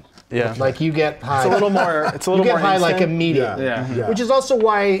one. Yeah. Like you get high. It's a little more. It's a you little get more high like instant. immediately. Yeah. Which is also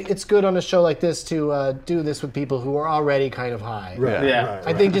why it's good on a show like this to do this with people who are already kind of high. Right, Yeah. right,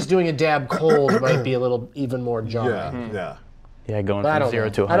 I think just doing a dab cold might be a little even more jarring. Yeah, yeah. Yeah, going I from don't 0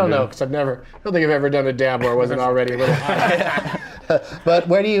 know. to 100. I don't know because I don't think I've ever done a dab where I wasn't already a little high. But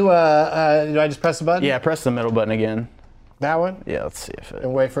where do you? Do I just press the button? Yeah, press the middle button again. That one. Yeah, let's see if it.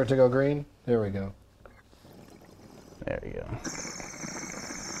 And wait for it to go green. There we go. There we go.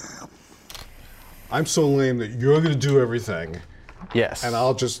 I'm so lame that you're going to do everything, Yes. and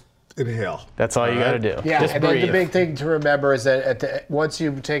I'll just inhale. That's all you got to do. Yeah, Just and breathe. then the big thing to remember is that once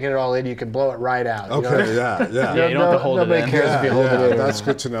you've taken it all in, you can blow it right out. You know? Okay, yeah. Yeah, you don't have to hold it Nobody in. cares if you hold it in. or That's not.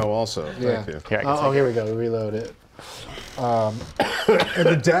 good to know also. Yeah. Thank you. Here, I can Oh, here we go. Reload it. And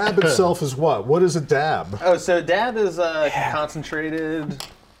the dab itself is what? What is a dab? Oh, so dab is concentrated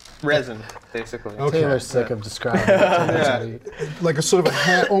resin, basically. Okay. Taylor's sick of describing it. Like a sort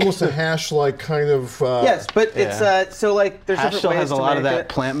of almost a hash-like kind of. Yes, but it's so like there's Hash different still ways has a to lot of make that it.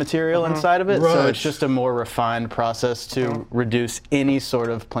 plant material inside of it, so Right. it's just a more refined process to reduce any sort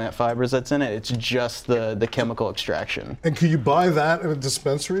of plant fibers that's in it. It's just the chemical extraction. And can you buy that in a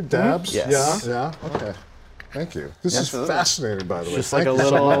dispensary? Dabs? Yes. Yeah. Yeah. Okay. Thank you. This is fascinating, by the way. Just like Thank a you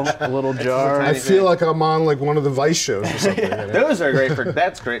so little much. a little jar. I feel like I'm on like one of the Vice shows or something. Those are great for.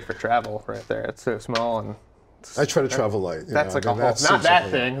 That's great for travel, right there. It's so small and. I try to travel light. you That's know, like a I mean, whole, that's not that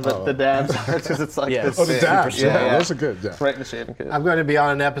something. thing, but the dabs are because it's like Yeah. this Oh, the thing. dabs. Yeah, yeah. those are good. Yeah. Right in the shaving kit. I'm going to be on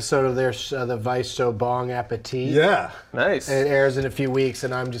an episode of their the Vice show Bong Appetit. Yeah. Nice. It airs in a few weeks,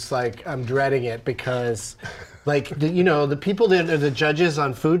 and I'm just like, I'm dreading it because, like, the people that are the judges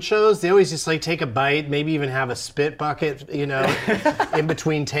on food shows, they always just like take a bite, maybe even have a spit bucket, in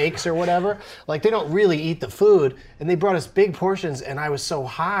between takes or whatever. Like, they don't really eat the food, and they brought us big portions, and I was so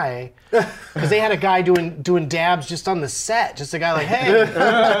high because they had a guy doing dabs just on the set, just a guy like, hey,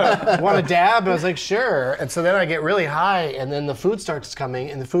 want a dab? And I was like, sure. And so then I get really high, and then the food starts coming,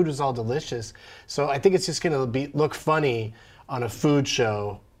 and the food was all delicious. So I think it's just gonna look funny on a food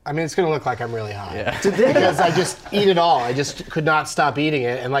show. I mean, it's gonna look like I'm really high. Yeah. Because I just eat it all. I just could not stop eating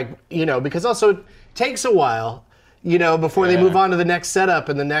it, and because also it takes a while. Before they move on to the next setup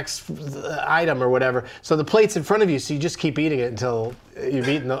and the next item or whatever. So the plate's in front of you, so you just keep eating it until you've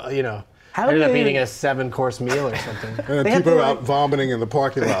eaten, How I ended up they- eating a 7-course meal or something. And then They have people to, are like- out vomiting in the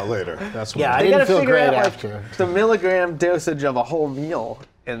parking lot later. That's what Yeah, I They didn't gotta feel figure great out, like, after. the milligram dosage of a whole meal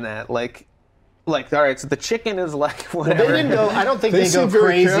in that. Like, all right, so the chicken is like whatever. They didn't go. I don't think They they go seem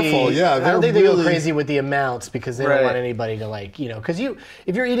very crazy. careful. Yeah, I they're don't think they go really- crazy with the amounts because they don't Right. want anybody to because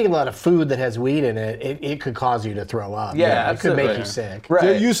if you're eating a lot of food that has weed in it, it could cause you to throw up. Yeah, it could make absolutely. you sick. Right.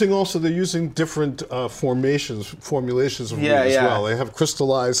 They're using different formulations of weed as yeah. well. They have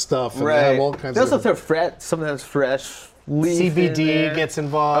crystallized stuff and they Right. have all kinds They also of. throw sometimes fresh leaf in CBD there. gets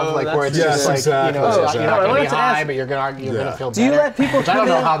involved, Oh, like where it's that's just true. like Yes, exactly. you're Oh, not I gonna wanted be to high, ask- but you're gonna feel Do you better. let people Which I don't come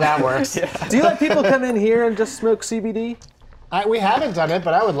know in- how that works. Do you let people come in here and just smoke CBD? We haven't done it,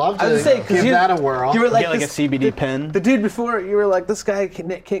 but I would love to I was gonna say, 'cause give you- that a whirl. You were like, Get like a this- CBD pen. The dude before, you were like, this guy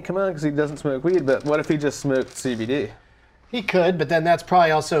can't come on because he doesn't smoke weed, but what if he just smoked CBD? He could, but then that's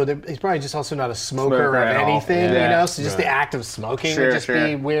probably also he's probably just also not a smoker Smoker of at all. anything, Yeah. So just the act of smoking Sure, would just sure.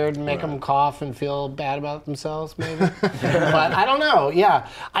 be weird and make them cough and feel bad about themselves, maybe. But I don't know. Yeah,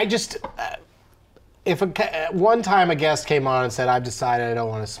 I just if one time a guest came on and said, "I've decided I don't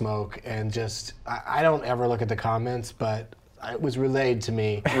want to smoke," and just I don't ever look at the comments, but it was relayed to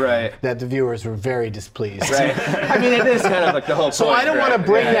me Right. that the viewers were very displeased. Right. I mean, it is kind of like the whole point. So I don't want to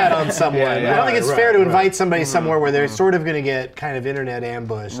bring that on someone. Yeah, I don't think it's right, fair to right. invite somebody somewhere where they're sort of going to get kind of internet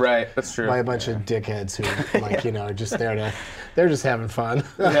ambushed Right, that's true. by a bunch of dickheads who, are just there to. They're just having fun.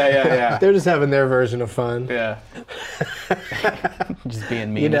 Yeah. They're just having their version of fun. Yeah. Just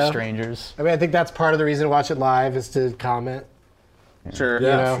being mean You know? to strangers. I mean, I think that's part of the reason to watch it live is to comment. Sure.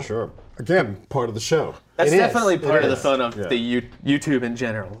 Yeah, know? for sure. Again, part of the show. That's It is. definitely It part of the is. fun of Yeah. the YouTube in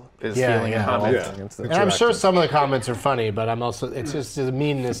general. Is Yeah, feeling yeah. commenting Yeah. and stuff. And I'm sure Interactive. some of the comments are funny, but I'm also it's just a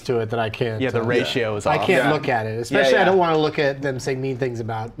meanness to it that I can't. Yeah, the ratio is I off. can't Yeah. look at it, especially yeah. I don't want to look at them saying mean things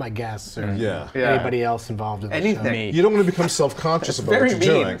about my guests or Yeah. Yeah. anybody else involved in the Anything. show. Me. You don't want to become self-conscious about very what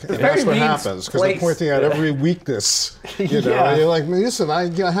you're mean. doing. It's And very that's what mean happens because they're place. pointing out every weakness. You know, Yeah. and you're like, listen, I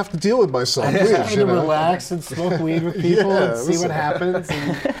have to deal with myself. I'm Please, trying you to know. relax and smoke weed with people Yeah, and see listen. what happens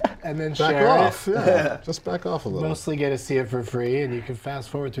and then Back share off. it. Yeah. Just back off a little. Mostly get to see it for free, and you can fast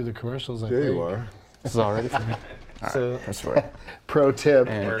forward through the commercials. I There think. you are. This is already for me. So, That's right. pro tip.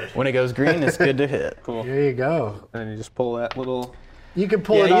 And when it goes green, it's good to hit. Cool. There you go. And you just pull that little. You can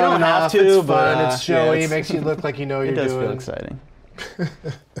pull Yeah, it you on don't and have off. to, It's but, fun. It's showy. yeah, Makes you look like you know what It you're does doing. feel exciting.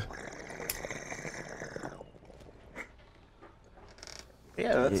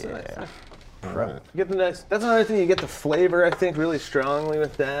 Yeah, that's nice. Right. You get the nice. That's another thing. You get the flavor, I think, really strongly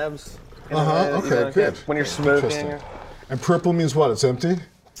with dabs. in a way that you Okay, don't good. get when you're smoking. Interesting. And purple means what? It's empty?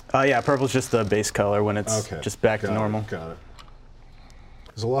 Yeah, purple's just the base color when it's Okay. just back to Got it, normal. Got it.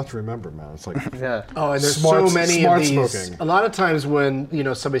 There's a lot to remember, man. It's like Yeah. Oh, and there's Smart- so many smart of these. smoking. A lot of times when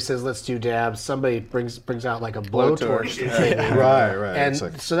somebody says let's do dabs, somebody brings out like a blowtorch. Yeah. thing. right. And It's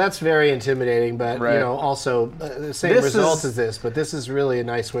like, so that's very intimidating, but Right. also the same This result is- as this. But this is really a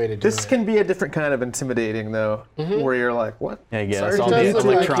nice way to do This it. can be a different kind of intimidating, though, where you're like, what? Yeah, yeah, Sorry, it's all it the does look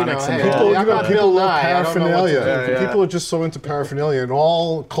like, electronics hey, involved. people, I'm you know, not people Bill love Nye. I don't know what to paraphernalia. do. Yeah, yeah. People are just so into paraphernalia in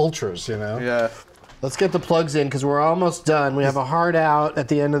all cultures, you know? Yeah. Let's get the plugs in because we're almost done. We have a hard out at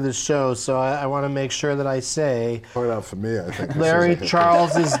the end of the show, so I want to make sure that I say Hard out for me, I think. Larry As soon as I hit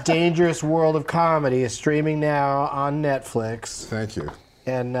Charles's Dangerous World of Comedy is streaming now on Netflix. this. Thank you.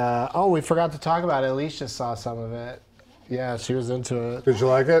 And we forgot to talk about it. Alicia saw some of it. Yeah, she was into it. Did you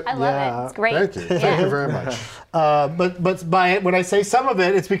like it? I love Yeah. it. It's great. Thank you. Thank you very much. But by when I say some of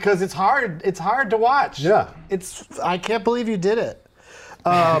it, it's because it's hard. It's hard to watch. Yeah. I can't believe you did it.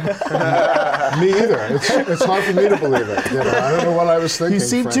 Me either. It's hard for me to believe it. You know, I don't know what I was thinking. You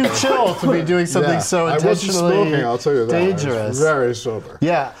seem too frankly. chill to be doing something Yeah. so I wasn't intentionally smoking, I'll tell you that. I was dangerous. very sober.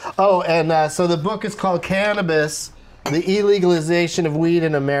 Yeah. Oh, and so the book is called Cannabis: The Illegalization of Weed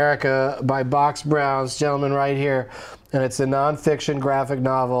in America by Box Brown's gentleman right here, and it's a nonfiction graphic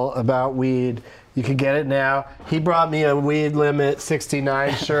novel about weed. You can get it now. He brought me a Weed Limit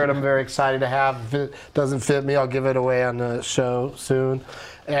 69 shirt. I'm very excited to have. If it doesn't fit me, I'll give it away on the show soon.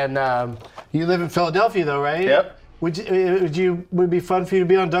 And you live in Philadelphia, though, right? Yep. Would it be fun for you to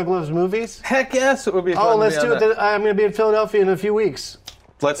be on Doug Loves Movies? Heck yes, it would be fun. Oh, to let's be on do it. that. I'm going to be in Philadelphia in a few weeks.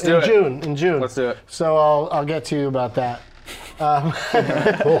 Let's do it. In June. Let's do it. So I'll get to you about that.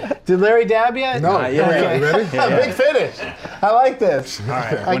 Did Larry dab yet? No, yeah, Okay. you ready? Big finish. I like this.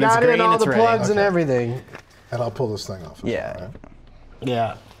 I When it's got in green, all it's the ready. plugs and everything. And I'll pull this thing off. Yeah.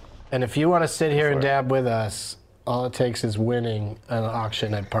 Yeah. And if you want to sit here and dab with us, all it takes is winning an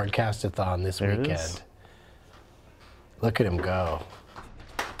auction at Podcastathon this it weekend. is. Look at him go.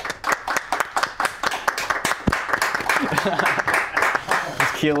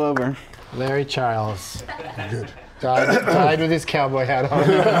 Just keel over. Larry Charles. Good. Died with his cowboy hat on.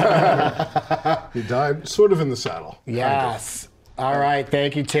 He died sort of in the saddle. Yes. All right.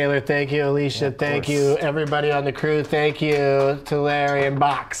 Thank you, Taylor. Thank you, Alicia. Thank you, everybody on the crew. Thank you to Larry and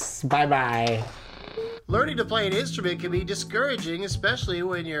Box. Bye-bye. Learning to play an instrument can be discouraging, especially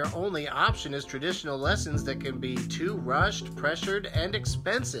when your only option is traditional lessons that can be too rushed, pressured, and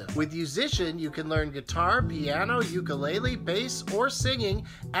expensive. With Musician, you can learn guitar, piano, ukulele, bass, or singing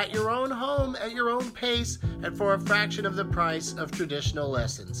at your own home, at your own pace, and for a fraction of the price of traditional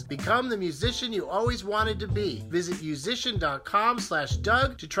lessons. Become the musician you always wanted to be. Visit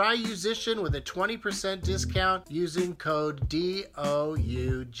musician.com/Doug to try Musician with a 20% discount using code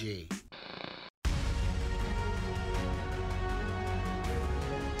DOUG.